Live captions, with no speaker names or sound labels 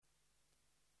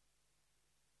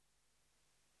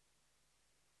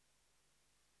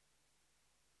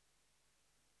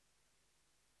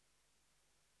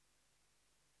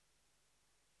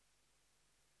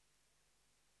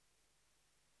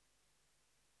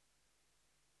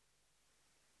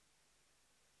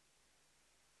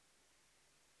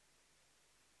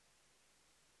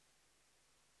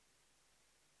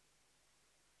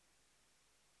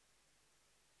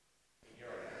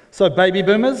So baby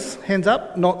boomers, hands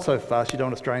up. Not so fast, you don't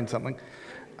want to strain something.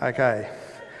 Okay.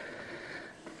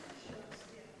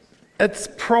 It's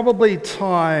probably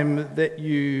time that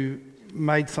you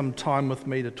made some time with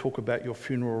me to talk about your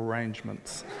funeral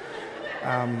arrangements.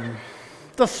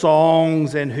 The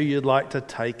songs and who you'd like to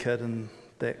take it and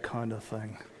that kind of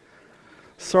thing.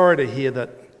 Sorry to hear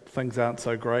that things aren't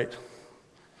so great.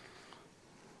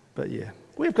 But yeah,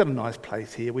 we've got a nice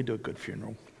place here. We do a good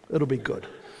funeral. It'll be good.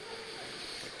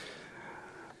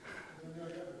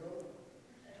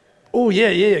 Oh,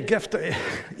 yeah, gift.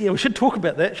 Yeah, we should talk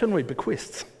about that, shouldn't we?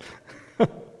 Bequests.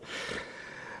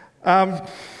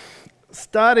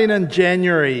 Starting in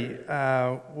January,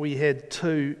 we had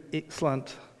 2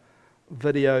 excellent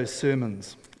video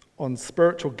sermons on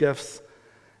spiritual gifts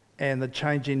and the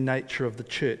changing nature of the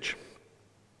church,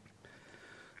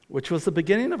 which was the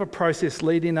beginning of a process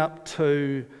leading up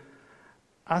to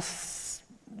us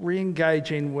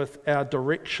re-engaging with our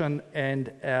direction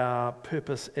and our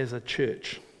purpose as a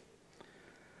church.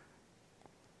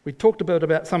 We talked a bit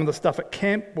about some of the stuff at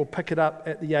camp. We'll pick it up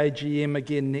at the AGM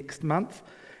again next month.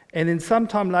 And then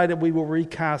sometime later we will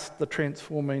recast the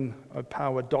Transforming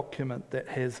Opawa document that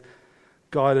has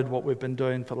guided what we've been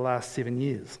doing for the last 7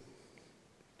 years.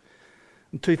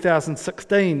 In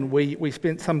 2016, we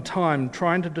spent some time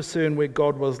trying to discern where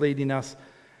God was leading us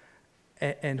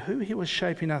and who he was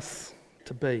shaping us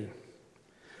to be.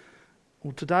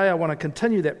 Well, today I want to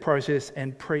continue that process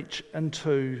and preach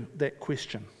into that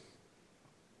question.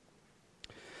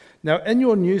 Now, in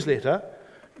your newsletter,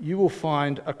 you will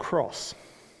find a cross.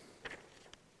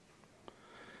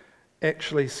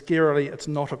 Actually, scarily, it's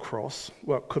not a cross.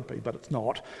 Well, it could be, but it's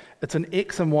not. It's an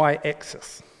X and Y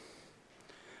axis.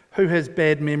 Who has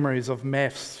bad memories of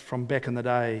maths from back in the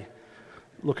day,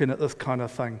 looking at this kind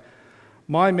of thing?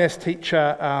 My maths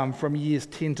teacher from years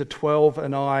 10 to 12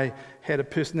 and I had a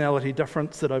personality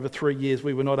difference that over 3 years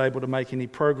we were not able to make any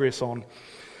progress on.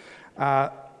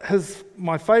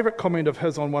 My favourite comment of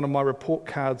his on one of my report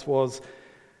cards was,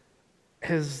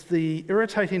 has the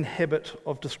irritating habit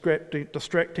of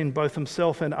distracting both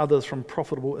himself and others from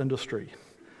profitable industry.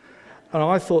 And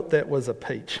I thought that was a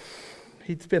peach.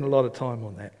 He'd spent a lot of time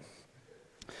on that.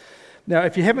 Now,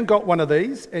 if you haven't got one of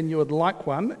these and you would like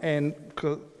one, and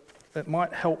it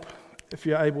might help if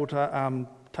you're able to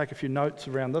take a few notes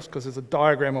around this, because there's a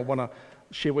diagram I want to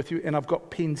share with you, and I've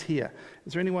got pens here.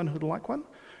 Is there anyone who'd like one?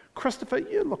 Christopher,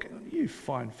 you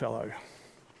fine fellow.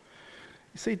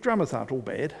 You see, drummers aren't all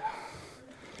bad.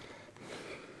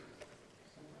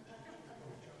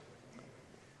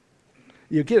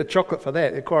 You get a chocolate for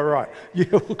that, you're quite right.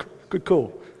 Yeah, good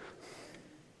call.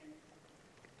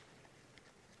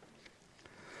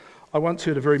 I once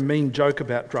heard a very mean joke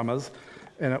about drummers,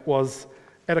 and it was,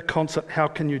 at a concert, how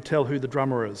can you tell who the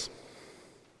drummer is?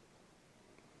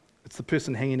 It's the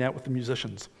person hanging out with the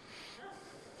musicians.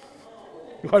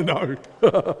 I know.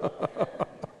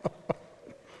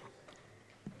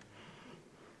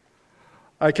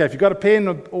 Okay, if you've got a pen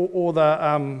or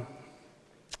the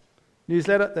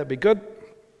newsletter, that'd be good.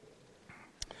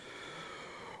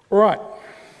 All right.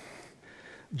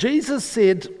 Jesus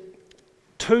said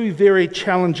 2 very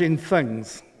challenging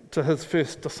things to his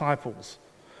first disciples.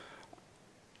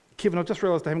 Kevin, I've just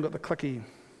realised I haven't got the clicky,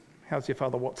 how's your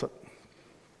father, what's it?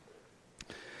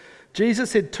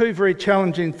 Jesus said 2 very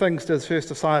challenging things to his first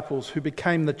disciples who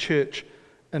became the church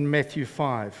in Matthew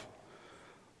 5.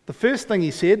 The first thing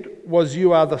he said was,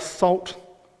 you are the salt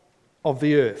of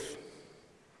the earth.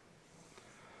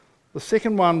 The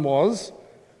second one was,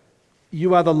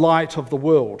 you are the light of the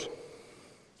world.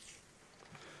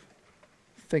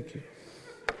 Thank you.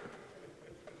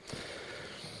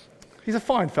 He's a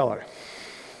fine fellow.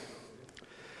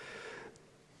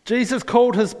 Jesus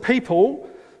called his people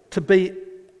to be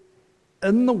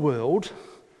in the world,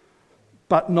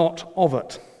 but not of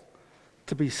it.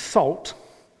 To be salt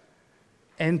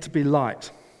and to be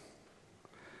light.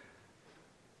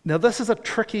 Now, this is a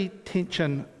tricky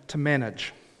tension to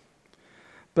manage.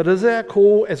 But it is our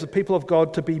call as a people of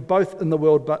God to be both in the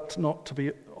world, but not to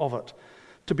be of it.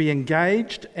 To be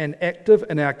engaged and active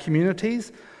in our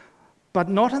communities, but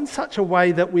not in such a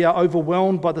way that we are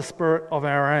overwhelmed by the spirit of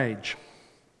our age,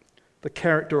 the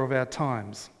character of our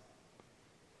times.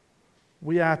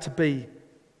 We are to be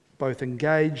both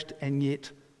engaged and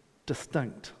yet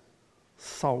distinct,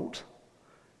 salt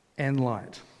and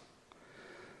light.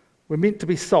 We're meant to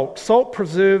be salt. Salt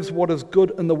preserves what is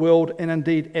good in the world and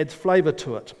indeed adds flavour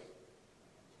to it.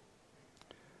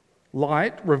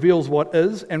 Light reveals what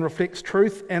is and reflects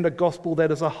truth and a gospel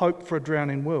that is a hope for a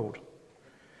drowning world.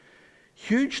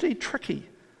 Hugely tricky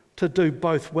to do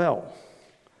both well,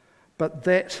 but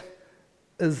that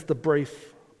is the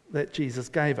brief that Jesus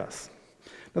gave us.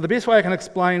 Now, the best way I can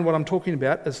explain what I'm talking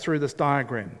about is through this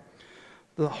diagram.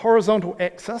 The horizontal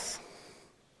axis,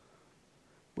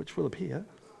 which will appear.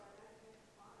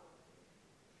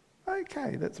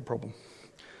 Okay, that's a problem.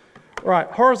 Right,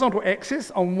 horizontal axis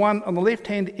on the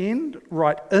left-hand end,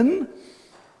 right in,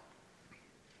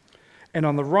 and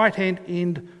on the right-hand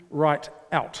end, right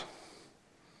out.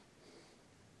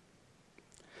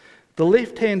 The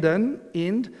left-hand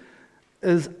end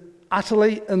is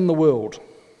utterly in the world.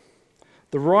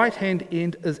 The right-hand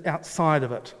end is outside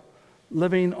of it,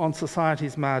 living on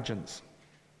society's margins.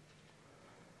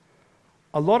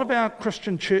 A lot of our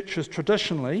Christian churches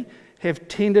traditionally have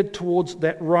tended towards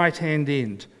that right-hand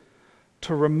end,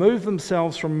 to remove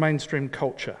themselves from mainstream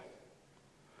culture.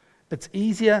 It's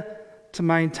easier to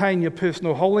maintain your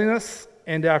personal holiness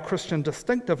and our Christian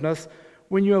distinctiveness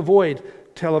when you avoid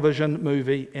television,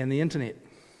 movie, and the internet.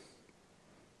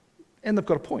 And they've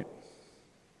got a point.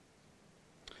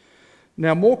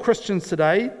 Now, more Christians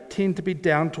today tend to be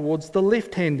down towards the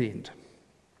left-hand end.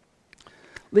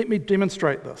 Let me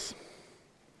demonstrate this.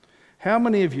 How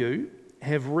many of you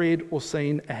have read or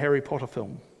seen a Harry Potter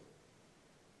film?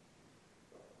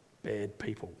 Bad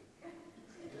people.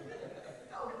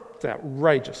 It's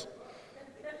outrageous.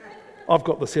 I've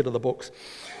got the set of the books.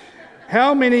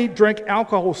 How many drink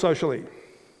alcohol socially?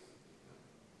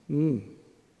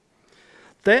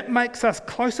 That makes us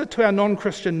closer to our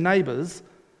non-Christian neighbours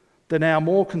than our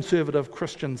more conservative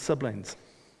Christian siblings.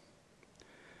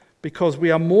 Because we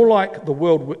are more like the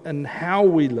world in how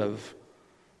we live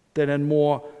than in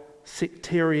more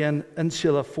sectarian,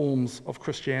 insular forms of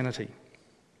Christianity.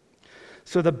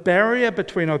 So the barrier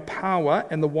between Opawa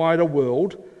and the wider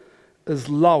world is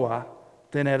lower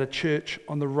than at a church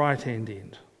on the right-hand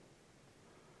end.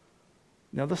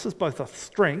 Now, this is both a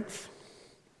strength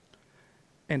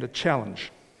and a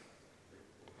challenge.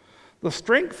 The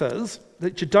strength is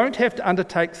that you don't have to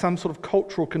undertake some sort of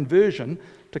cultural conversion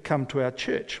to come to our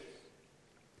church.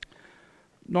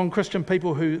 Non-Christian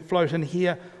people who float in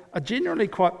here are generally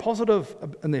quite positive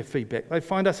in their feedback. They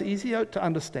find us easier to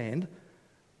understand,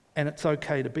 and it's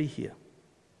okay to be here.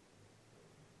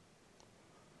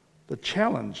 The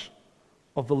challenge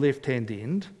of the left-hand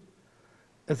end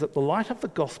is that the light of the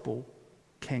gospel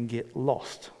can get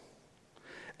lost.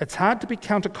 It's hard to be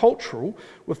countercultural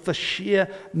with the sheer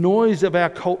noise of our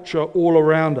culture all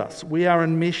around us. We are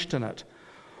enmeshed in it.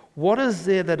 What is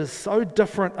there that is so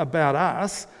different about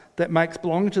us that makes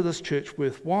belonging to this church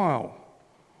worthwhile?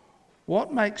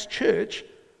 What makes church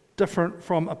different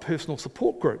from a personal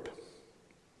support group?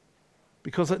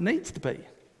 Because it needs to be. It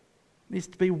needs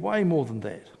to be way more than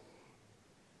that.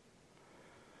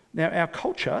 Now, our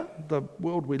culture, the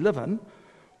world we live in,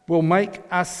 will make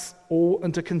us all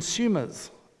into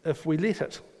consumers if we let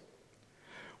it,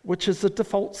 which is the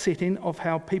default setting of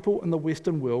how people in the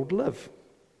Western world live.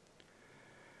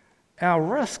 Our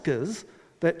risk is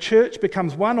that church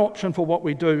becomes one option for what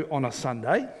we do on a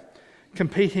Sunday,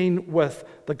 competing with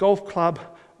the golf club,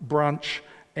 brunch,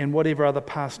 and whatever other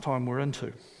pastime we're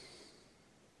into.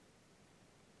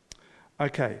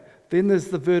 Okay, then there's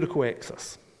the vertical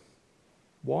axis.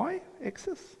 Why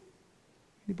axis?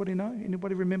 Anybody know?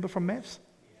 Anybody remember from maths?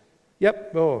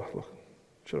 Yep. Oh, look,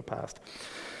 should have passed.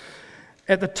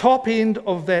 At the top end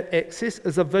of that axis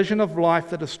is a vision of life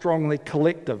that is strongly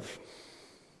collective.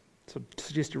 So I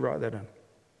suggest you write that in.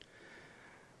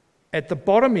 At the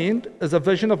bottom end is a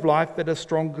vision of life that is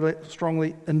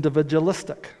strongly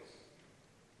individualistic.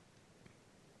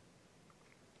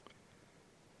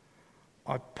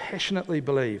 I passionately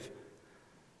believe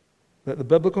that the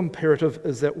biblical imperative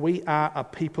is that we are a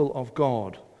people of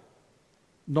God,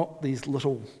 not these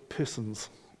little persons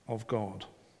of God.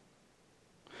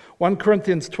 1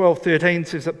 Corinthians 12:13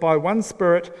 says that by one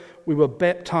Spirit we were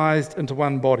baptized into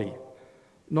one body,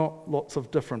 not lots of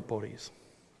different bodies.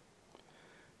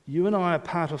 You and I are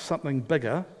part of something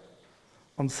bigger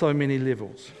on so many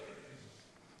levels.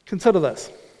 Consider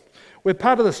this. We're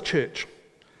part of this church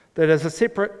that is a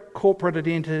separate corporate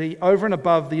identity over and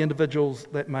above the individuals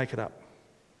that make it up.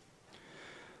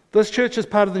 This church is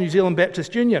part of the New Zealand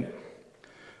Baptist Union,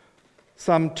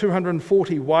 some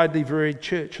 240 widely varied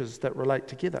churches that relate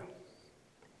together.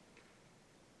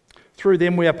 Through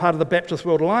them, we are part of the Baptist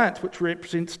World Alliance, which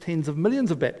represents tens of millions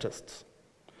of Baptists.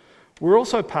 We're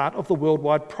also part of the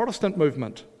worldwide Protestant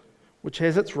movement, which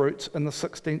has its roots in the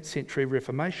 16th century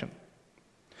Reformation.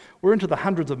 We're into the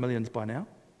hundreds of millions by now.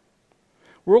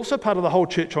 We're also part of the whole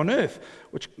church on earth,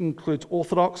 which includes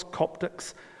Orthodox,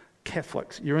 Coptics,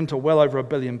 Catholics. You're into well over 1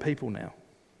 billion people now.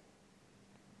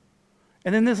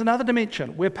 And then there's another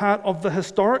dimension. We're part of the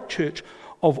historic church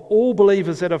of all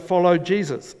believers that have followed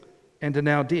Jesus, and are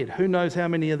now dead. Who knows how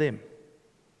many of them?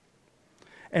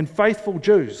 And faithful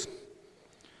Jews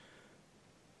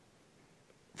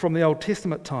from the Old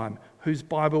Testament time, whose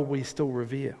Bible we still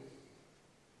revere.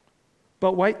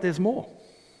 But wait, there's more.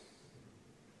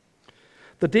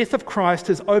 The death of Christ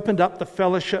has opened up the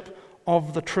fellowship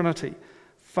of the Trinity,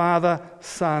 Father,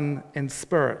 Son, and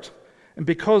Spirit. And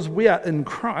because we are in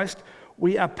Christ,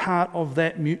 we are part of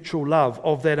that mutual love,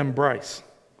 of that embrace.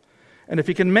 And if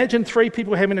you can imagine three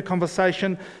people having a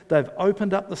conversation, they've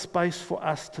opened up the space for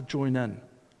us to join in,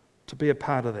 to be a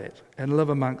part of that, and live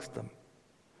amongst them.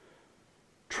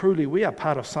 Truly, we are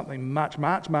part of something much,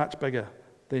 much, much bigger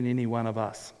than any one of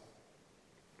us.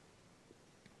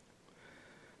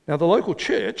 Now, the local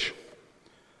church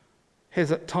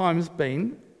has at times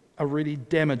been a really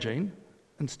damaging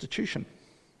institution.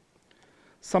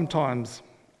 Sometimes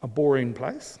a boring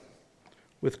place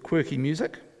with quirky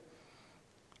music,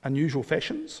 unusual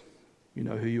fashions, you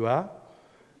know who you are,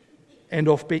 and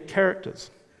offbeat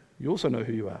characters, you also know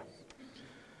who you are.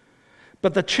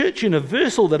 But the church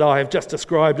universal that I have just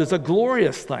described is a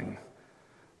glorious thing.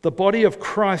 The body of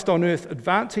Christ on earth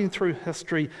advancing through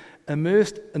history,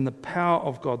 immersed in the power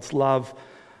of God's love,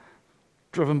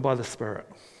 driven by the Spirit.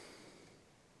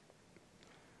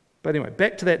 But anyway,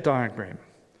 back to that diagram.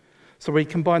 So we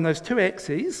combine those two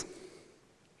axes,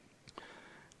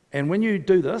 and when you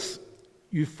do this,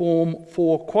 you form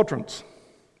 4 quadrants.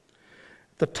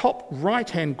 The top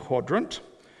right-hand quadrant,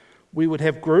 we would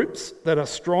have groups that are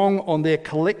strong on their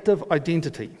collective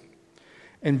identity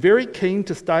and very keen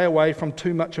to stay away from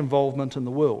too much involvement in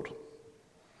the world.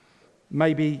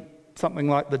 Maybe something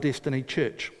like the Destiny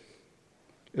Church,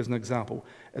 as an example.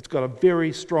 It's got a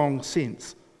very strong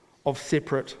sense of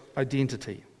separate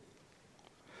identity.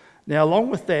 Now, along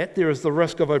with that, there is the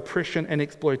risk of oppression and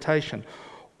exploitation.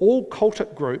 All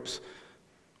cultic groups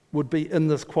would be in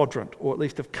this quadrant, or at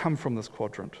least have come from this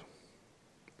quadrant.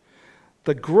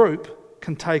 The group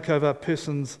can take over a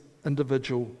person's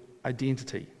individual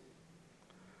identity.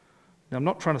 Now, I'm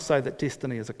not trying to say that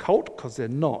Destiny is a cult, because they're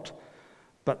not,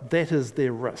 but that is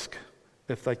their risk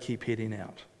if they keep heading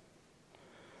out.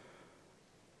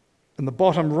 In the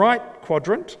bottom right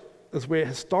quadrant is where,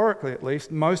 historically at least,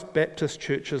 most Baptist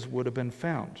churches would have been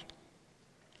found.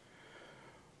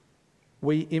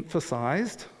 We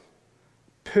emphasised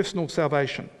personal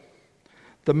salvation,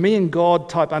 the me and God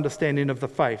type understanding of the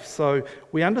faith. So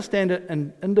we understand it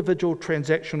in individual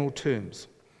transactional terms.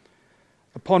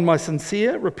 Upon my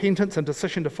sincere repentance and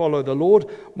decision to follow the Lord,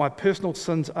 my personal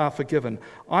sins are forgiven.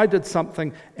 I did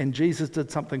something and Jesus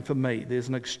did something for me. There's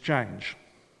an exchange.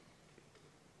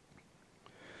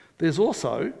 There's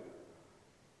also,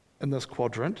 in this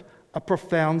quadrant, a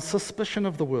profound suspicion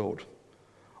of the world.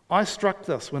 I struck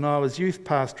this when I was youth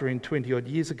pastoring 20-odd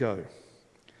years ago.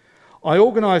 I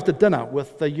organised a dinner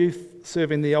with the youth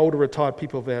serving the older retired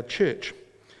people of our church.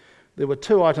 There were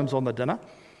 2 items on the dinner.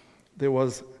 There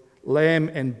was lamb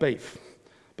and beef,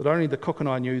 but only the cook and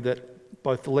I knew that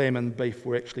both the lamb and beef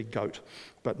were actually goat,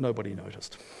 but nobody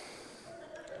noticed.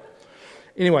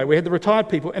 Anyway, we had the retired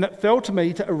people, and it fell to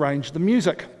me to arrange the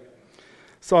music.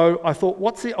 So I thought,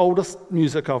 what's the oldest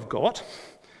music I've got?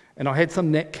 And I had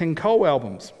some Nat King Cole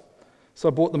albums, so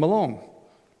I brought them along.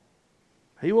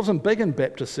 He wasn't big in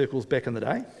Baptist circles back in the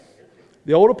day.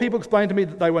 The older people explained to me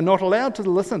that they were not allowed to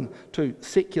listen to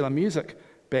secular music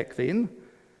back then.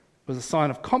 It was a sign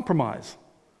of compromise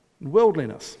and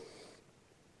worldliness.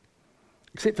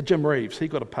 Except for Jim Reeves, he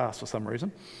got a pass for some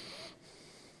reason.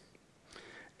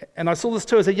 And I saw this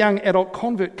too as a young adult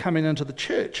convert coming into the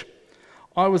church.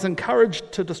 I was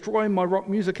encouraged to destroy my rock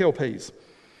music LPs.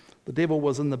 The devil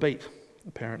was in the beat,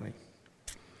 apparently.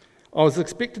 I was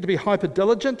expected to be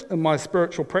hyper-diligent in my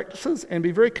spiritual practices and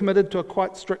be very committed to a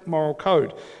quite strict moral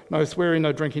code. No swearing,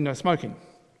 no drinking, no smoking.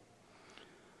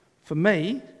 For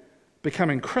me,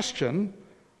 becoming Christian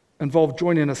involved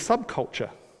joining a subculture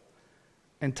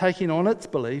and taking on its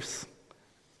beliefs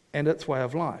and its way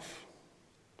of life.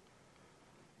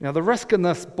 Now, the risk in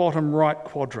this bottom right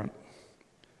quadrant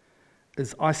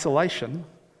is isolation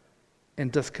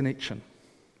and disconnection.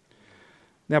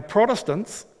 Now,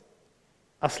 Protestants,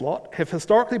 us lot, have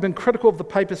historically been critical of the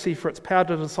papacy for its power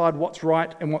to decide what's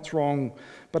right and what's wrong.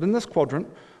 But in this quadrant,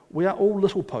 we are all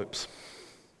little popes.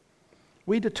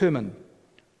 We determine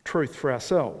truth for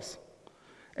ourselves.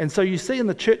 And so you see in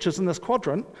the churches in this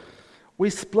quadrant, we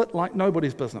split like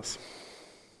nobody's business.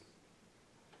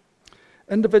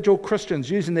 Individual Christians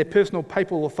using their personal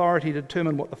papal authority to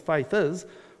determine what the faith is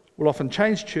will often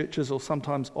change churches or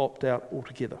sometimes opt out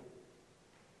altogether.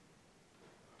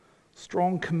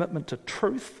 Strong commitment to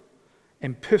truth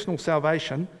and personal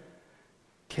salvation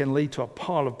can lead to a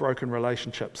pile of broken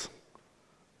relationships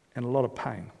and a lot of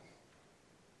pain.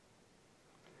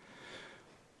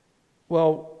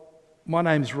 Well, my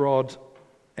name's Rod,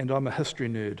 and I'm a history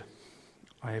nerd,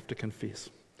 I have to confess.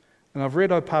 And I've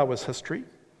read Opawa's history,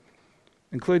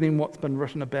 including what's been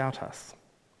written about us.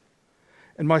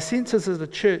 And my sense is as a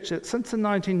church that since the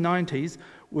 1990s,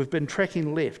 we've been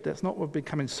tracking left. That's not we've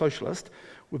becoming socialist.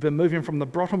 We've been moving from the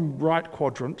bottom right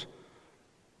quadrant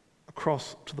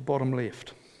across to the bottom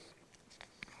left.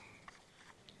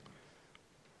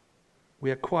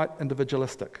 We are quite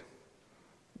individualistic.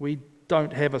 We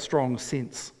don't have a strong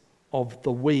sense of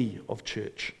the we of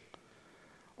church.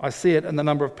 I see it in the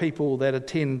number of people that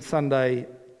attend Sunday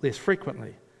less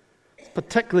frequently. It's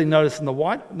particularly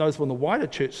noticeable in the wider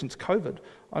church since COVID.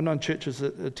 I've known churches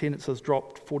that attendance has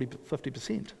dropped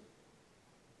 40-50%.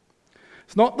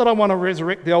 It's not that I want to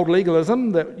resurrect the old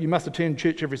legalism that you must attend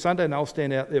church every Sunday and I'll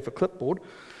stand out there for clipboard.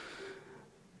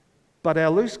 But our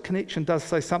loose connection does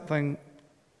say something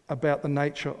about the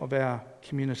nature of our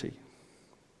community.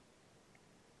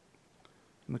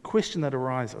 And the question that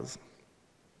arises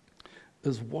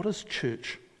is, what is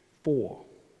church for?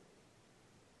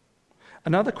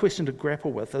 Another question to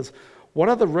grapple with is, what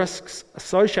are the risks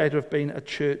associated with being a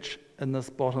church in this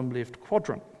bottom left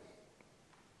quadrant?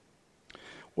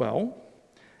 Well,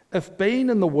 if being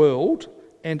in the world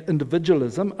and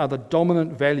individualism are the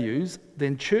dominant values,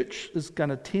 then church is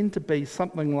going to tend to be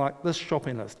something like this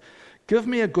shopping list. Give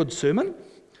me a good sermon,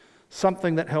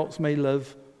 something that helps me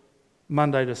live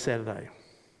Monday to Saturday.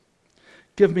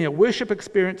 Give me a worship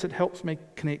experience that helps me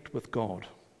connect with God.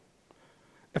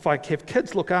 If I have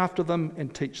kids, look after them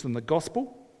and teach them the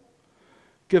gospel.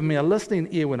 Give me a listening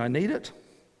ear when I need it.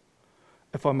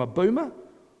 If I'm a boomer,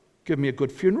 give me a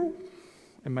good funeral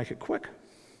and make it quick.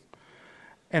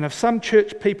 And if some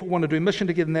church people want to do mission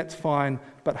together, then that's fine,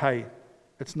 but hey,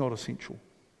 it's not essential.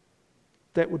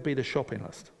 That would be the shopping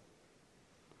list.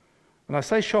 And I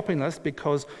say shopping list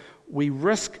because we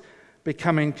risk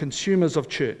becoming consumers of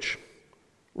church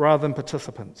rather than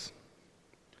participants.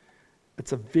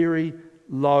 It's a very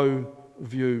low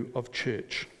view of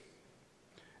church.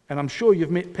 And I'm sure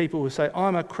you've met people who say,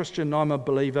 I'm a Christian, I'm a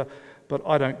believer, but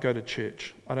I don't go to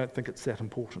church. I don't think it's that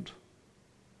important.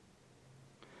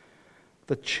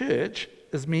 The church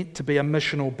is meant to be a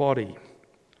missional body,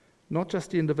 not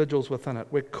just the individuals within it.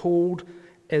 We're called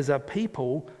as a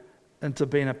people into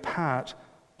being a part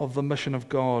of the mission of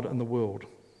God in the world.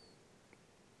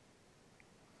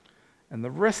 And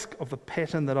the risk of the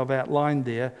pattern that I've outlined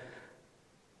there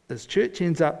is church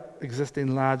ends up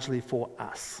existing largely for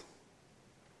us.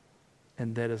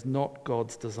 And that is not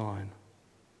God's design.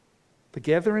 The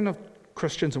gathering of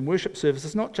Christians and worship service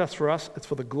is not just for us, it's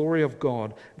for the glory of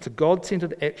God. It's a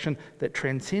God-centered action that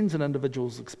transcends an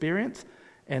individual's experience,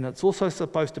 and it's also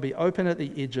supposed to be open at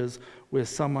the edges where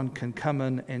someone can come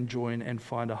in and join and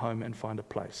find a home and find a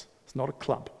place. It's not a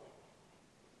club.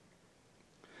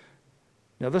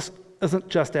 Now, this isn't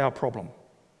just our problem.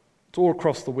 It's all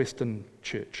across the Western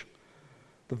church.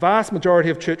 The vast majority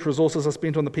of church resources are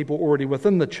spent on the people already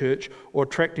within the church or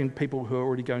attracting people who are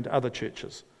already going to other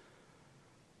churches.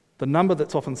 The number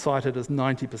that's often cited is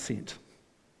 90%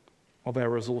 of our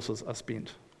resources are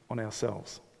spent on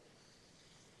ourselves.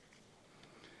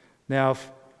 Now,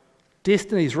 if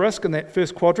Destiny's risk in that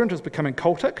first quadrant is becoming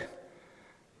cultic,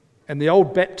 and the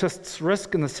old Baptists'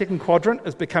 risk in the second quadrant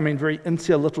is becoming very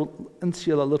insular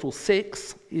little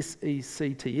sects,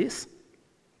 S-E-C-T-S,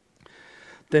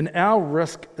 then our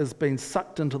risk is being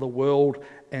sucked into the world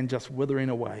and just withering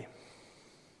away.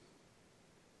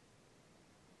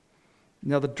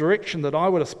 Now, the direction that I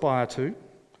would aspire to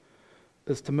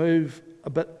is to move a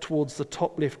bit towards the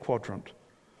top left quadrant,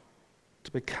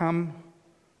 to become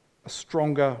a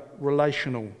stronger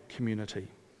relational community.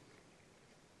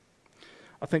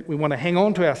 I think we want to hang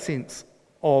on to our sense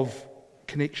of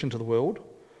connection to the world.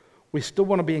 We still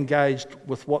want to be engaged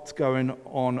with what's going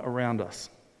on around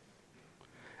us.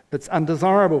 It's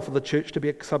undesirable for the church to be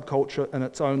a subculture in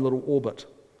its own little orbit,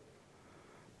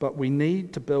 but we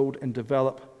need to build and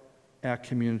develop our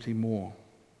community more.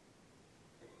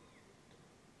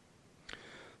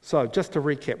 So, just to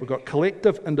recap, we've got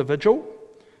collective, individual,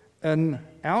 in,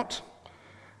 out.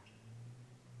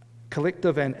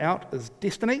 Collective and out is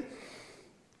destiny,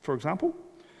 for example.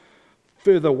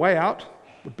 Further way out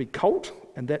would be cult,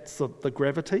 and that's the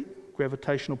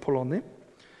gravitational pull on them.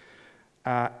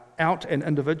 Out and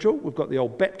individual, we've got the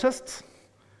old Baptists,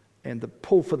 and the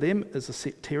pull for them is a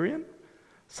sectarian.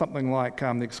 Something like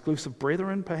the exclusive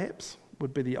brethren, perhaps,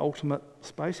 would be the ultimate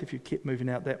space if you kept moving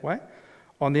out that way.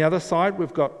 On the other side,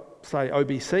 we've got, say,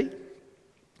 OBC.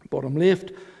 Bottom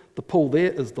left, the pull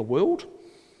there is the world,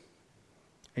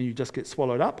 and you just get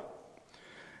swallowed up.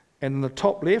 And in the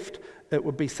top left, it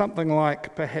would be something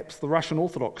like perhaps the Russian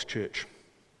Orthodox Church.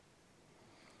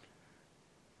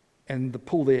 And the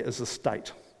pull there is a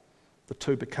state. The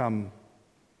two become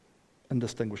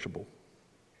indistinguishable.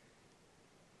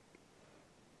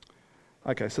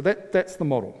 Okay, so that's the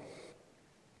model.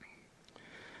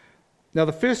 Now,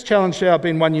 the first challenge to our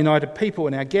being one united people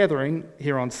in our gathering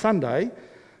here on Sunday,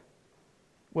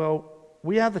 well,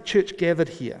 we are the church gathered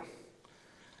here.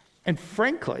 And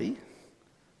frankly,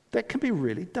 that can be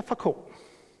really difficult.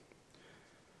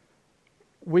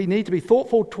 We need to be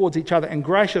thoughtful towards each other and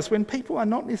gracious when people are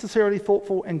not necessarily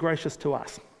thoughtful and gracious to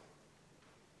us.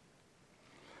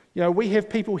 You know, we have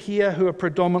people here who are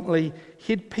predominantly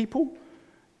head people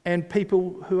and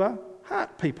people who are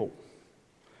heart people.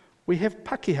 We have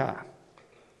Pakeha,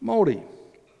 Māori,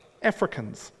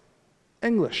 Africans,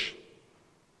 English,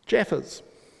 Jaffas,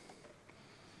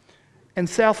 and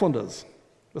Southlanders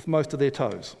with most of their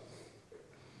toes.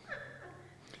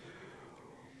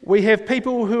 We have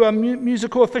people who are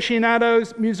musical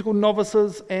aficionados, musical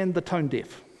novices, and the tone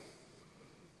deaf.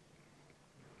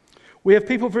 We have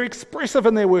people very expressive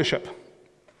in their worship,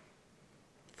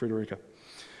 Frederica,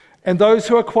 and those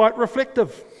who are quite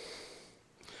reflective.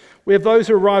 We have those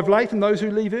who arrive late and those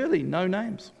who leave early, no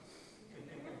names.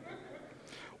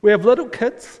 We have little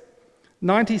kids,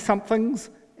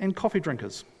 90-somethings, and coffee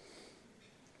drinkers.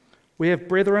 We have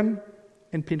brethren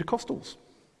and Pentecostals.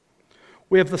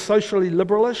 We have the socially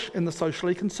liberalish and the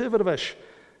socially conservative-ish,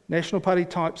 National Party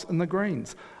types and the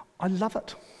Greens. I love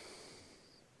it.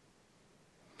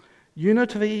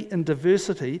 Unity in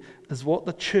diversity is what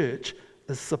the church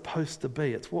is supposed to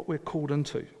be. It's what we're called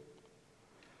into.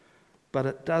 But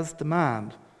it does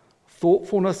demand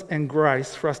thoughtfulness and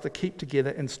grace for us to keep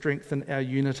together and strengthen our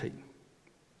unity.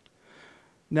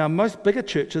 Now, most bigger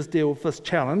churches deal with this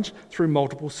challenge through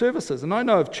multiple services. And I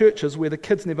know of churches where the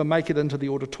kids never make it into the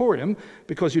auditorium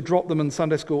because you drop them in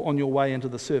Sunday school on your way into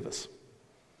the service.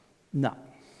 No,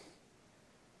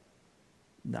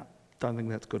 don't think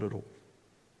that's good at all.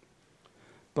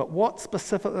 But what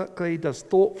specifically does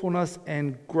thoughtfulness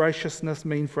and graciousness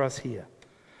mean for us here?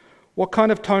 What kind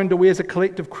of tone do we as a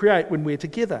collective create when we're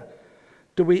together?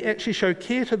 Do we actually show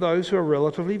care to those who are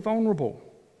relatively vulnerable?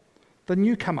 The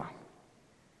newcomer,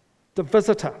 the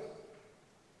visitor,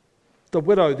 the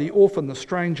widow, the orphan, the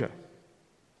stranger.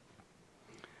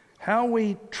 How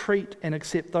we treat and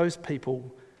accept those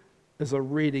people is a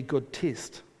really good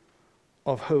test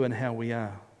of who and how we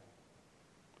are.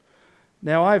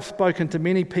 Now, I've spoken to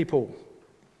many people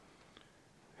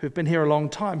who've been here a long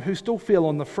time who still feel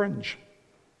on the fringe.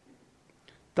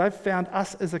 They've found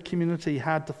us as a community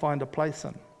hard to find a place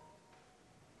in.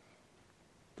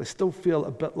 They still feel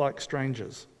a bit like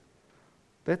strangers.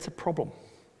 That's a problem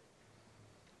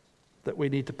that we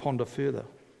need to ponder further.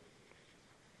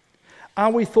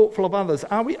 Are we thoughtful of others?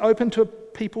 Are we open to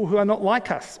people who are not like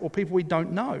us or people we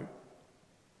don't know?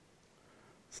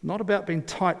 It's not about being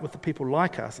tight with the people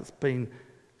like us, it's being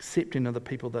accepting of the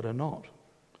people that are not.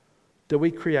 Do we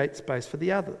create space for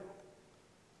the other?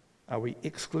 Are we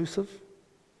exclusive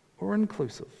or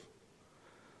inclusive?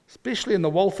 Especially in the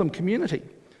Waltham community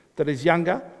that is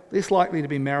younger, less likely to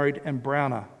be married, and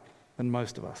browner than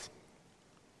most of us.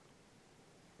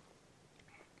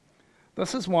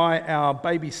 This is why our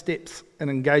baby steps in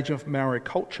engagement with Maori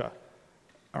culture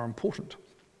are important.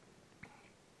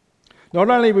 Not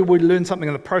only will we learn something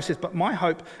in the process, but my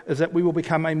hope is that we will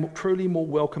become a truly more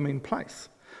welcoming place.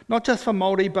 Not just for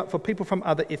Māori, but for people from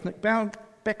other ethnic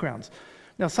backgrounds.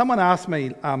 Now, someone asked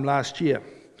me last year,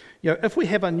 if we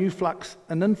have an influx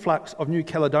of New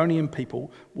Caledonian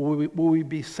people, will we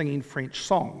be singing French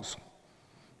songs?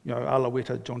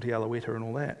 Alaweta, Jonty Alaweta and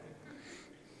all that.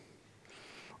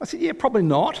 I said, yeah, probably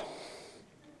not.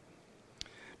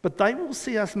 But they will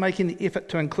see us making the effort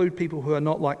to include people who are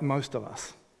not like most of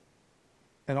us.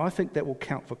 And I think that will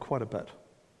count for quite a bit.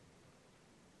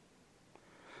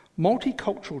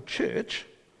 Multicultural church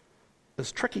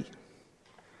is tricky.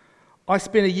 I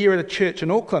spent a year at a church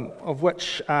in Auckland, of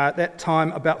which at that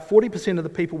time about 40% of the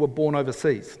people were born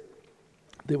overseas.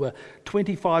 There were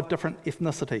 25 different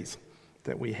ethnicities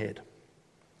that we had.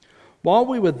 While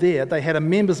we were there, they had a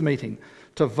members' meeting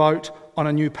to vote on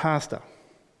a new pastor.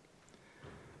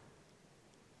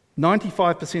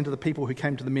 95% of the people who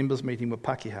came to the members' meeting were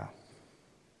Pakeha.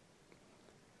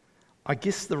 I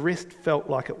guess the rest felt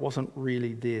like it wasn't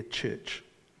really their church,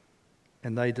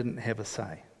 and they didn't have a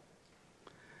say.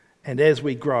 And as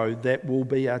we grow, that will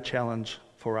be our challenge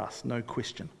for us, no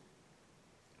question.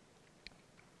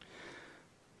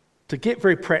 To get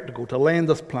very practical, to land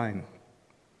this plane,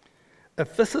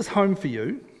 if this is home for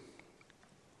you,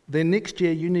 then next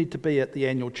year you need to be at the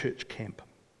annual church camp.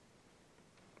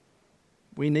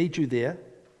 We need you there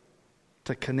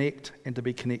to connect and to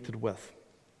be connected with.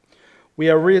 We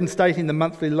are reinstating the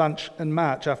monthly lunch in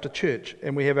March after church,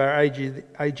 and we have our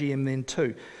AGM then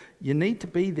too. You need to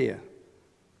be there,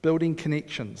 building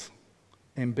connections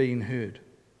and being heard.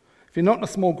 If you're not in a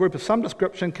small group of some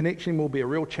description, connection will be a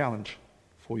real challenge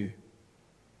for you.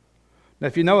 Now,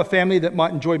 if you know a family that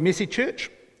might enjoy messy church,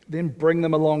 then bring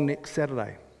them along next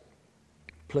Saturday,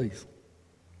 please.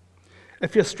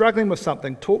 If you're struggling with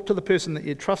something, talk to the person that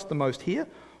you trust the most here,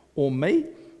 or me,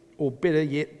 or better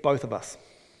yet, both of us.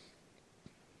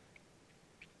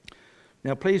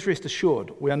 Now, please rest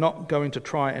assured, we are not going to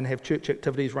try and have church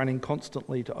activities running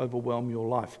constantly to overwhelm your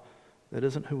life. That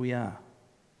isn't who we are.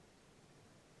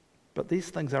 But these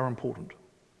things are important.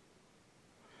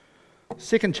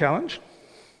 Second challenge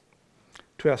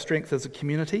to our strength as a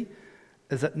community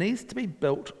is it needs to be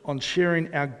built on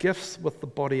sharing our gifts with the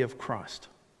body of Christ.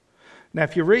 Now,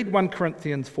 if you read 1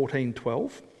 Corinthians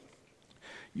 14:12,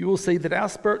 you will see that our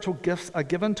spiritual gifts are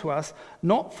given to us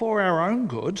not for our own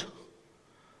good,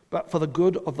 but for the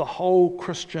good of the whole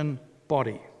Christian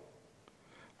body.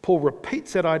 Paul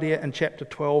repeats that idea in chapter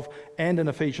 12 and in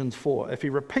Ephesians 4. If he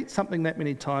repeats something that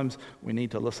many times, we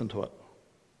need to listen to it.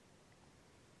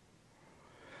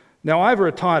 Now, I have a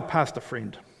retired pastor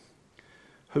friend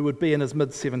who would be in his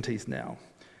mid-70s now,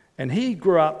 and he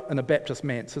grew up in a Baptist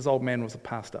manse. His old man was a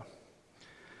pastor.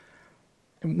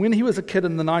 And when he was a kid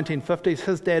in the 1950s,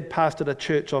 his dad pastored a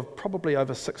church of probably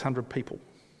over 600 people.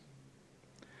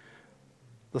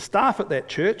 The staff at that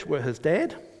church were his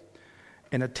dad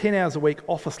and a 10 hours a week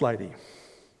office lady.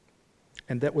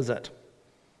 And that was it.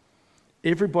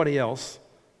 Everybody else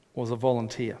was a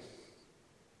volunteer.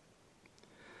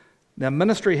 Now,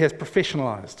 ministry has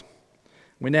professionalised.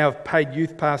 We now have paid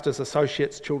youth pastors,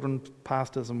 associates, children's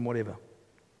pastors, and whatever.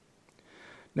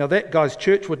 Now, that guy's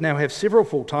church would now have several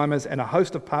full-timers and a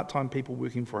host of part-time people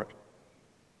working for it.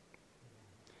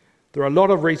 There are a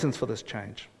lot of reasons for this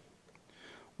change.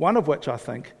 One of which, I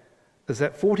think, is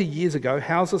that 40 years ago,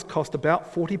 houses cost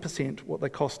about 40% what they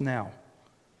cost now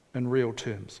in real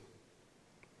terms.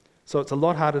 So it's a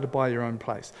lot harder to buy your own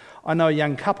place. I know a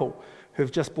young couple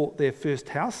who've just bought their first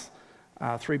house,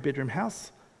 a 3-bedroom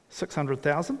house,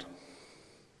 $600,000.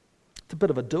 It's a bit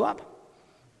of a do-up,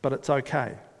 but it's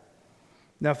okay.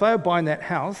 Now, if they were buying that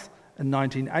house in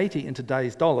 1980 in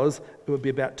today's dollars, it would be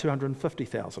about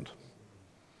 $250,000.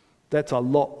 That's a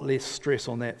lot less stress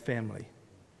on that family,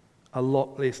 a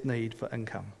lot less need for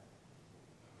income.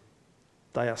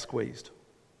 They are squeezed.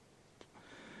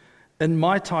 In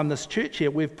my time, this church here,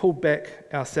 we've pulled back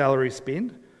our salary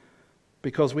spend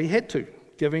because we had to.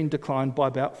 Giving declined by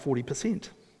about 40%.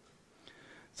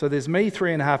 So there's me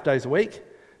 3.5 days a week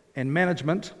and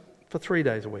management for 3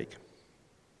 days a week.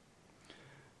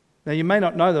 Now, you may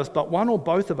not know this, but one or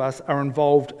both of us are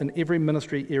involved in every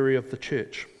ministry area of the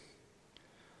church,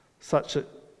 such that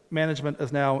management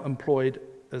is now employed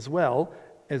as well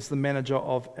as the manager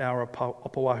of our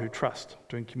Opawahu Trust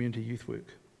doing community youth work.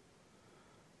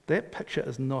 That picture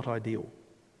is not ideal.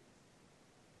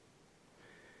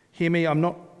 Hear me, I'm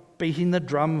not beating the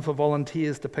drum for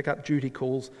volunteers to pick up duty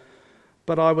calls,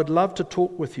 but I would love to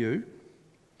talk with you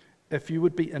if you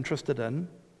would be interested in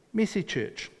Messy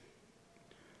Church.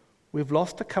 We've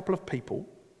lost a couple of people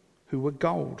who were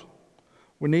gold.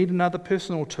 We need another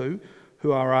person or two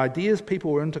who are ideas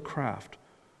people who are into craft.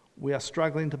 We are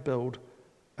struggling to build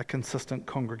a consistent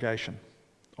congregation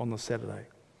on the Saturday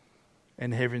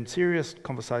and having serious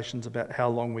conversations about how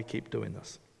long we keep doing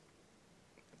this.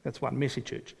 That's one, Messy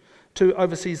Church. 2,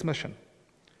 overseas mission.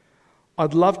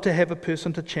 I'd love to have a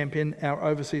person to champion our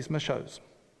overseas missions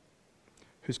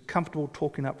who's comfortable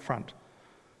talking up front.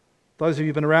 Those of you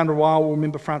who've been around a while will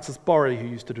remember Francis Borry, who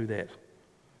used to do that,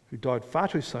 who died far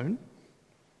too soon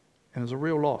and is a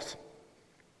real loss.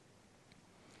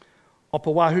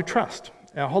 Opawahu Trust,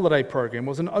 our holiday program,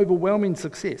 was an overwhelming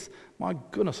success. My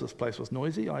goodness, this place was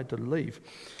noisy. I had to leave.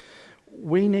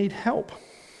 We need help.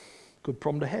 Good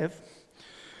problem to have.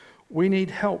 We need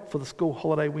help for the school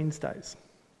holiday Wednesdays.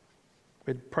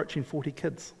 We're approaching 40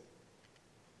 kids.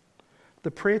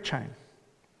 The prayer chain.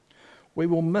 We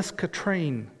will miss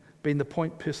Katrine being the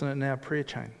point person in our prayer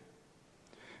chain.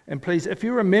 And please, if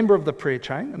you're a member of the prayer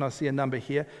chain, and I see a number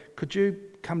here, could you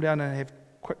come down and have a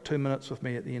quick 2 minutes with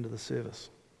me at the end of the service?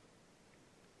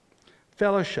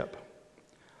 Fellowship.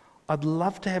 I'd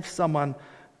love to have someone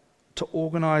to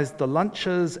organise the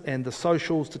lunches and the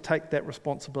socials to take that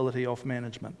responsibility off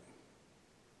management.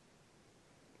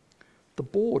 The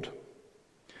board.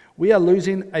 We are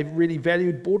losing a really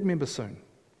valued board member soon.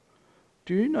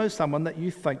 Do you know someone that you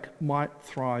think might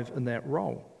thrive in that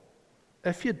role?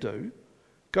 If you do,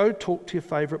 go talk to your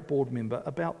favourite board member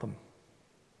about them.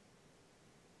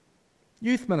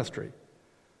 Youth ministry.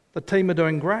 The team are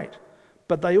doing great,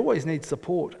 but they always need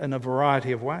support in a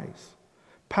variety of ways.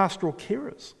 Pastoral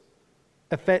carers.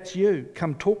 If that's you,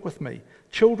 come talk with me.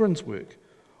 Children's work.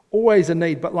 Always a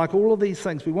need, but like all of these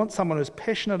things, we want someone who's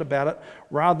passionate about it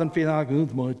rather than feeling like,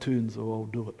 it's my turn, so I'll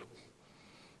do it.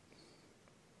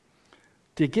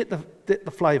 Do you get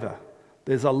the flavour?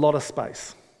 There's a lot of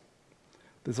space.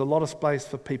 There's a lot of space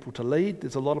for people to lead.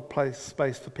 There's a lot of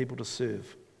space for people to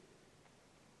serve.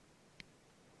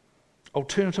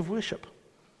 Alternative worship.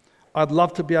 I'd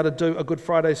love to be able to do a Good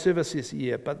Friday service this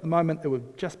year, but at the moment it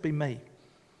would just be me.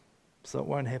 So it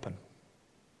won't happen.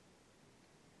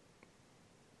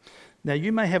 Now,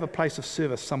 you may have a place of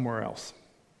service somewhere else,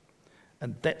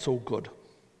 and that's all good.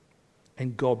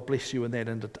 And God bless you in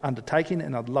that undertaking,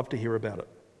 and I'd love to hear about it.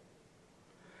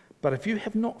 But if you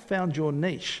have not found your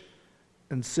niche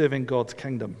in serving God's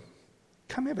kingdom,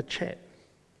 come have a chat.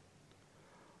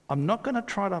 I'm not going to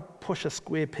try to push a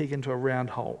square peg into a round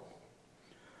hole.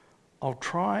 I'll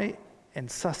try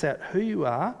and suss out who you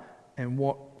are and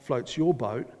what floats your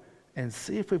boat and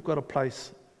see if we've got a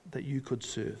place that you could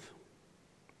serve.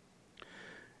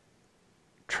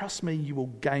 Trust me, you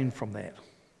will gain from that.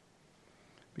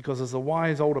 Because as a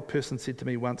wise older person said to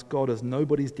me once, God is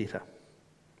nobody's debtor.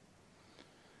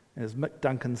 As Mick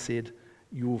Duncan said,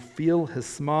 you will feel his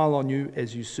smile on you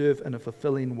as you serve in a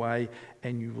fulfilling way,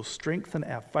 and you will strengthen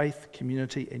our faith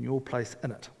community and your place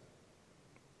in it.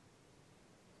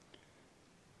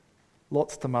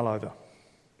 Lots to mull over.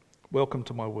 Welcome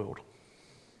to my world.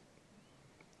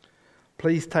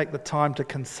 Please take the time to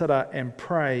consider and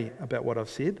pray about what I've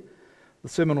said. The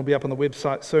sermon will be up on the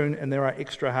website soon, and there are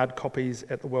extra hard copies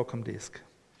at the welcome desk.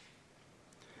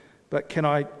 But can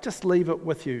I just leave it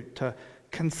with you to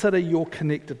consider your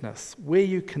connectedness, where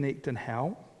you connect and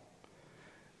how,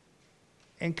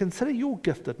 and consider your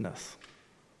giftedness.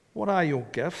 What are your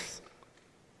gifts,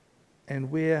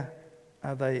 and where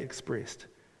are they expressed?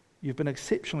 You've been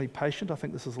exceptionally patient. I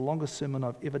think this is the longest sermon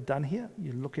I've ever done here.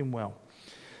 You're looking well.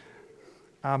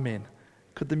 Amen.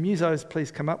 Could the musos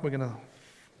please come up? We're going to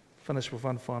finish with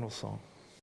one final song.